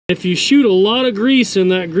If you shoot a lot of grease in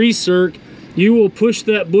that grease zerk, you will push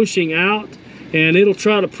that bushing out and it'll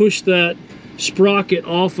try to push that sprocket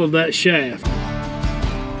off of that shaft.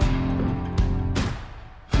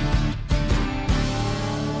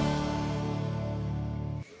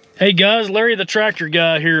 Hey guys, Larry the Tractor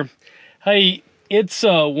Guy here. Hey, it's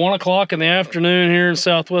 1 o'clock in the afternoon here in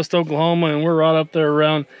Southwest Oklahoma, and we're right up there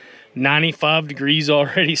around 95 degrees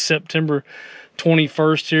already, September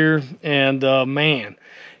 21st here. And man,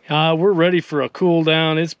 we're ready for a cool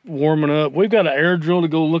down. It's warming up. We've got an air drill to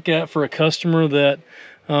go look at for a customer that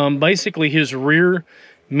basically his rear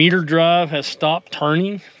meter drive has stopped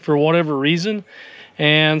turning for whatever reason.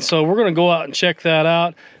 And so we're gonna go out and check that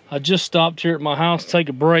out. I just stopped here at my house to take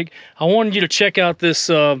a break. I wanted you to check out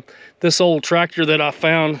this this old tractor that I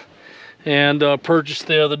found and purchased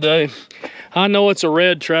the other day. I know it's a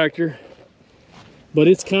red tractor, but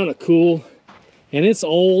it's kind of cool, and it's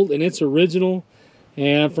old and it's original.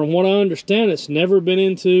 And from what I understand, it's never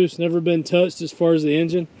been touched as far as the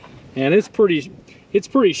engine, and it's pretty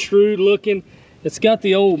shrewd looking. It's got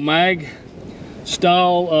the old mag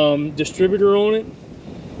style distributor on it.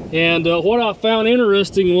 And what I found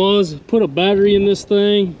interesting was put a battery in this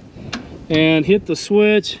thing and hit the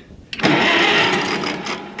switch. The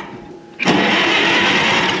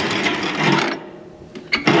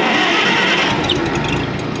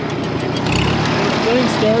thing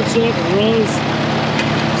starts up and runs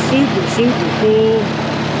super cool,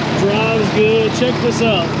 drives good. Check this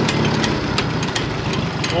out.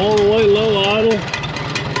 All the way low idle.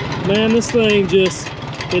 Man, this thing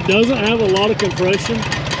it doesn't have a lot of compression,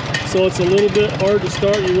 so it's a little bit hard to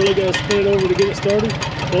start. You really got to spin it over to get it started.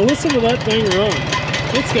 Well, listen to that thing run.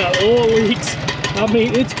 It's got oil leaks. I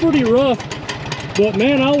mean, it's pretty rough, but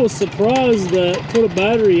man, I was surprised that put a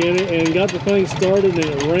battery in it and got the thing started and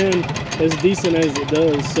it ran as decent as it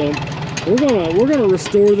does. So we're gonna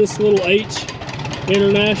restore this little H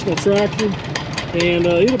International tractor, and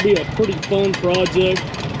it'll be a pretty fun project.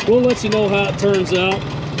 We'll let you know how it turns out.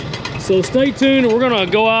 So stay tuned. We're gonna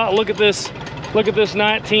go out and look at this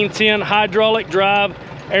 1910 hydraulic drive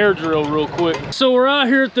air drill real quick. So we're out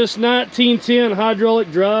here at this 1910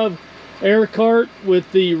 hydraulic drive air cart with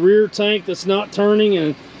the rear tank that's not turning,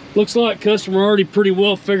 and looks like customer already pretty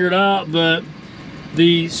well figured out that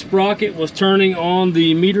the sprocket was turning on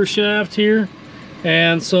the meter shaft here.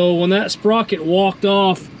 And so when that sprocket walked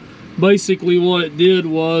off, basically what it did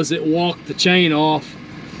was it walked the chain off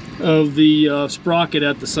of the sprocket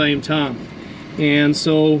at the same time. And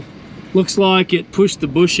so looks like it pushed the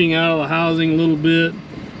bushing out of the housing a little bit.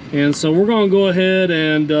 And so we're going to go ahead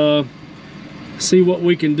and see what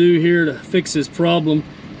we can do here to fix this problem.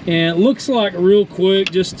 And it looks like real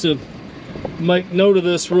quick, just to make note of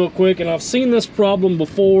this real quick, and I've seen this problem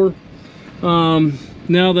before.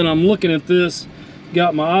 Now that I'm looking at this,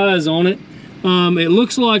 got my eyes on it, it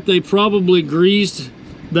looks like they probably greased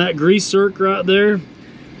that grease zerk right there.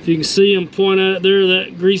 If you can see them point at it there,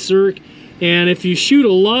 that grease zerk. And if you shoot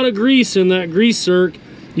a lot of grease in that grease zerk,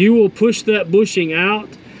 you will push that bushing out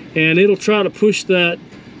and it'll try to push that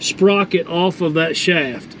sprocket off of that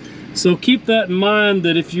shaft. So keep that in mind,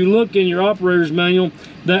 that if you look in your operator's manual,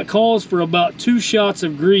 that calls for about 2 shots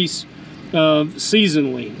of grease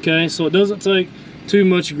seasonally, okay? So it doesn't take too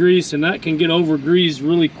much grease, and that can get over greased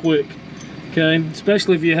really quick, okay?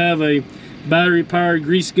 Especially if you have a battery powered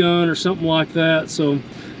grease gun or something like that. So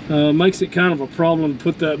makes it kind of a problem to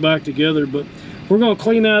put that back together. But we're going to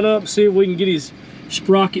clean that up, see if we can get his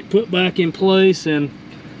sprocket put back in place. And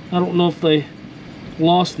I don't know if they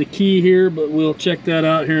lost the key here, but we'll check that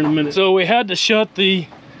out here in a minute. So we had to shut the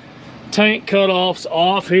tank cutoffs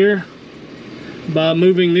off here by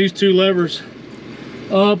moving these 2 levers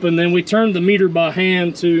up, and then we turned the meter by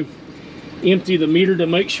hand to empty the meter to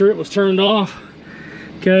make sure it was turned off.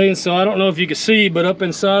 Okay, and so I don't know if you can see, but up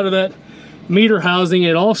inside of that meter housing,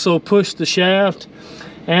 it also pushed the shaft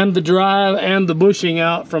and the drive and the bushing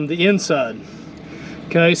out from the inside.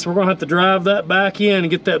 Okay, so we're gonna have to drive that back in and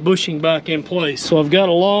get that bushing back in place. So I've got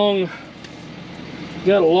a long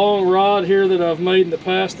rod here that I've made in the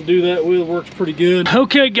past to do that with. Works pretty good.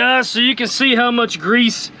 Okay guys, so you can see how much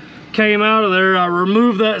grease came out of there. I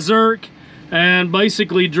removed that zerk and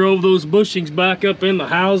basically drove those bushings back up in the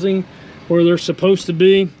housing where they're supposed to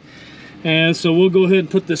be. And so we'll go ahead and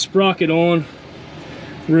put this sprocket on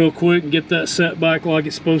real quick and get that set back like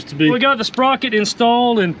it's supposed to be. We got the sprocket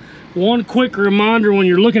installed, and one quick reminder when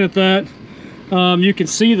you're looking at that, you can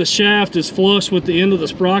see the shaft is flush with the end of the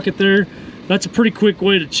sprocket there. That's a pretty quick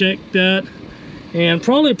way to check that, and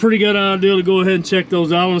probably a pretty good idea to go ahead and check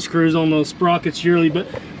those Allen screws on those sprockets yearly. But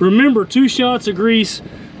remember, 2 shots of grease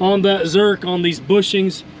on that zerk on these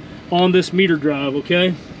bushings on this meter drive,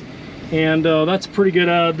 okay? and that's a pretty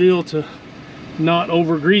good deal to not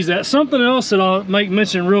over grease that. Something else that I'll make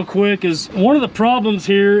mention real quick is one of the problems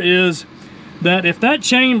here is that if that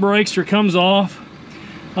chain breaks or comes off,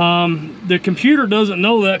 the computer doesn't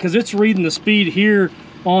know that because it's reading the speed here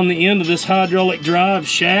on the end of this hydraulic drive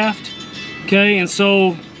shaft. Okay, and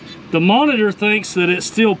so the monitor thinks that it's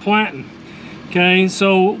still planting. Okay,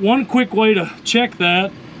 so one quick way to check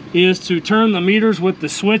that is to turn the meters with the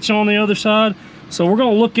switch on the other side. So we're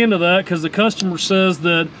going to look into that because the customer says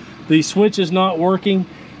that the switch is not working.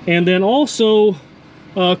 And then also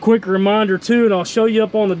a quick reminder too, and I'll show you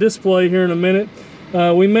up on the display here in a minute,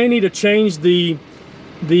 we may need to change the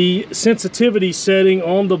sensitivity setting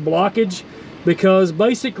on the blockage, because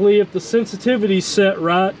basically if the sensitivity is set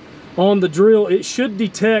right on the drill, it should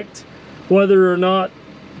detect whether or not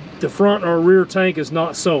the front or rear tank is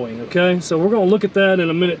not sewing. Okay, so we're going to look at that in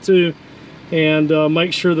a minute too, and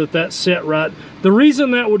make sure that that's set right. The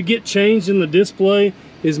reason that would get changed in the display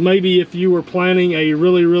is maybe if you were planning a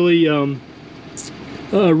really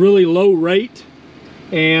low rate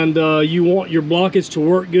and you want your blockage to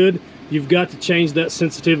work good, you've got to change that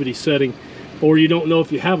sensitivity setting, or you don't know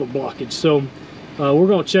if you have a blockage. So we're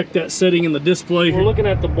going to check that setting in the display. We're looking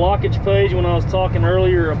at the blockage page. When I was talking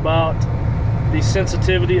earlier about the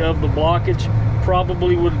sensitivity of the blockage,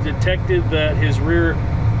 probably would have detected that his rear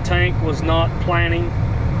tank was not planning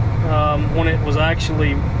when it was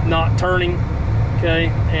actually not turning. Okay,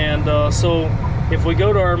 and so if we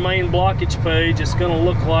go to our main blockage page, it's going to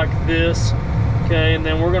look like this. Okay, and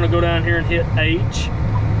then we're going to go down here and hit H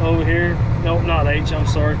over here. No, not H, I'm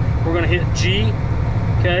sorry. We're going to hit G.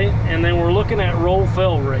 Okay, and then we're looking at roll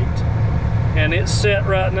fill rate, and it's set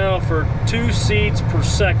right now for 2 seeds per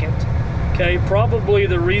second. Okay, probably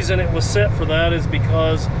the reason it was set for that is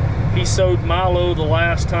because he sowed milo the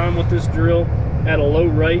last time with this drill at a low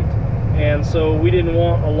rate, and so we didn't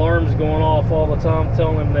want alarms going off all the time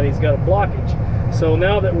telling him that he's got a blockage. So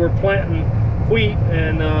now that we're planting wheat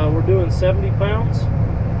and we're doing 70 pounds,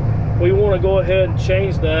 we want to go ahead and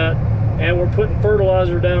change that, and we're putting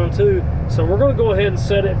fertilizer down too. So we're going to go ahead and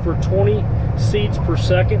set it for 20 seeds per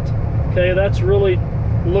second. Okay, that's really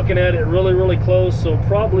looking at it really close, so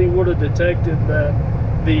probably would have detected that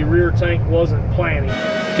the rear tank wasn't planting.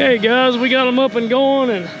 Okay guys, we got them up and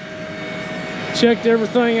going and checked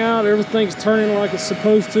everything out. Everything's turning like it's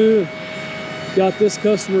supposed to. Got this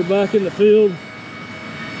customer back in the field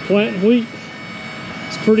planting wheat.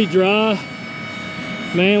 It's pretty dry.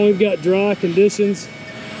 Man, we've got dry conditions,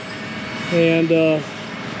 and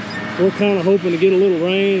we're kind of hoping to get a little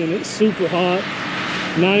rain, and it's super hot.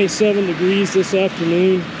 97 degrees this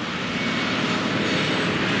afternoon.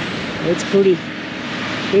 It's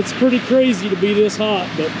pretty crazy to be this hot,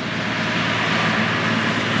 but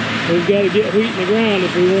we've got to get wheat in the ground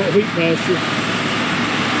if we want wheat pasture.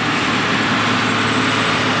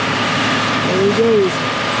 There he goes.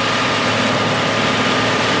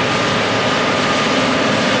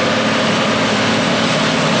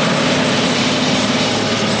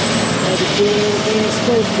 Doing everything it's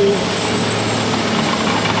supposed to.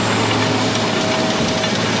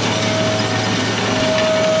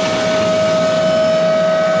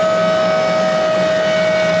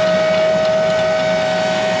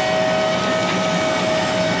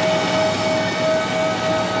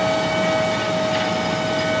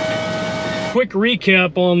 Quick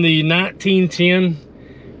recap on the 1910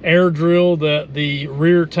 air drill, that the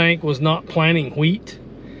rear tank was not planting wheat,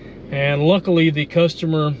 and luckily the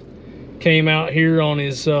customer came out here on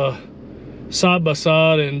his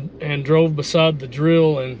side-by-side and drove beside the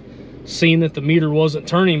drill and seen that the meter wasn't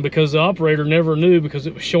turning, because the operator never knew, because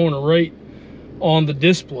it was showing a rate on the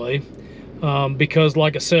display, because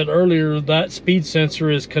like I said earlier, that speed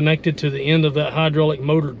sensor is connected to the end of that hydraulic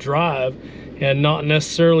motor drive and not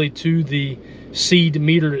necessarily to the seed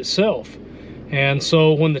meter itself. And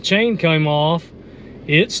so when the chain came off,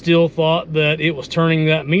 it still thought that it was turning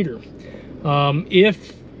that meter.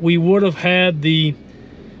 If we would have had the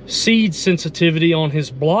seed sensitivity on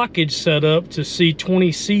his blockage set up to see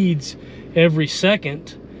 20 seeds every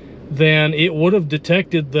second, then it would have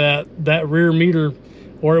detected that rear meter,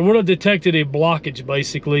 or it would have detected a blockage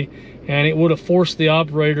basically, and it would have forced the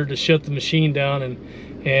operator to shut the machine down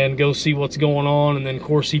and go see what's going on. And then of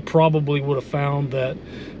course he probably would have found that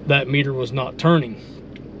that meter was not turning.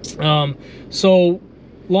 So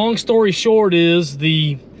long story short is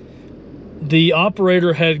the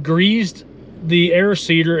operator had greased the air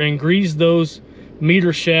seeder and greased those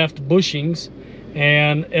meter shaft bushings,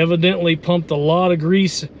 and evidently pumped a lot of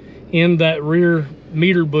grease in that rear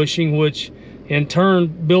meter bushing, which in turn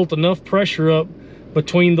built enough pressure up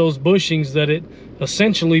between those bushings that it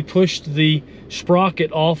essentially pushed the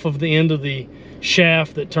sprocket off of the end of the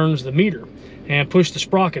shaft that turns the meter and pushed the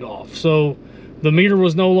sprocket off. So the meter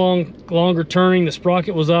was no longer turning, the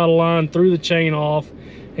sprocket was out of line, threw the chain off,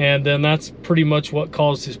 and then that's pretty much what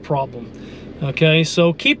caused his problem. Okay,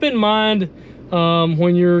 so keep in mind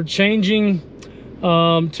when you're changing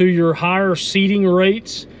to your higher seating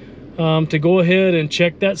rates, to go ahead and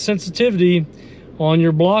check that sensitivity on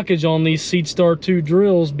your blockage on these SeedStar 2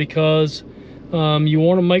 drills, because you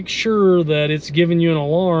want to make sure that it's giving you an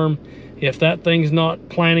alarm if that thing's not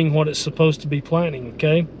planting what it's supposed to be planting.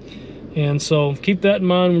 Okay, and so keep that in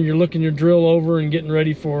mind when you're looking your drill over and getting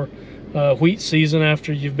ready for wheat season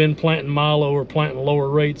after you've been planting milo or planting lower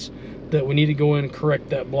rates, that we need to go in and correct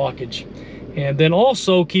that blockage. And then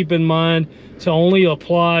also keep in mind to only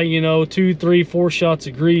apply, you know, 2, 3, 4 shots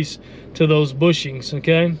of grease to those bushings.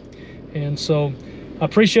 Okay, and so I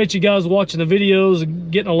appreciate you guys watching the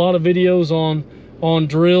videos, getting a lot of videos on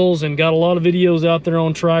drills, and got a lot of videos out there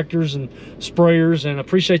on tractors and sprayers, and I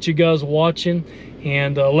appreciate you guys watching.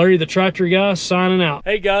 And Larry the Tractor Guy signing out.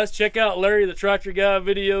 Hey guys, check out Larry the Tractor Guy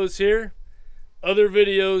videos here, other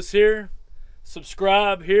videos here,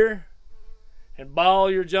 subscribe here, and buy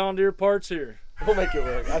all your John Deere parts here. We'll make it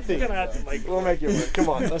work. I think we're gonna have to make it we'll make it work. Come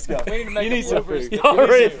on, let's go. We need to make you need some food. Y'all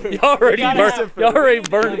already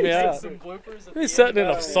burned me out. We're sitting in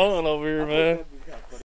the sun over here, man.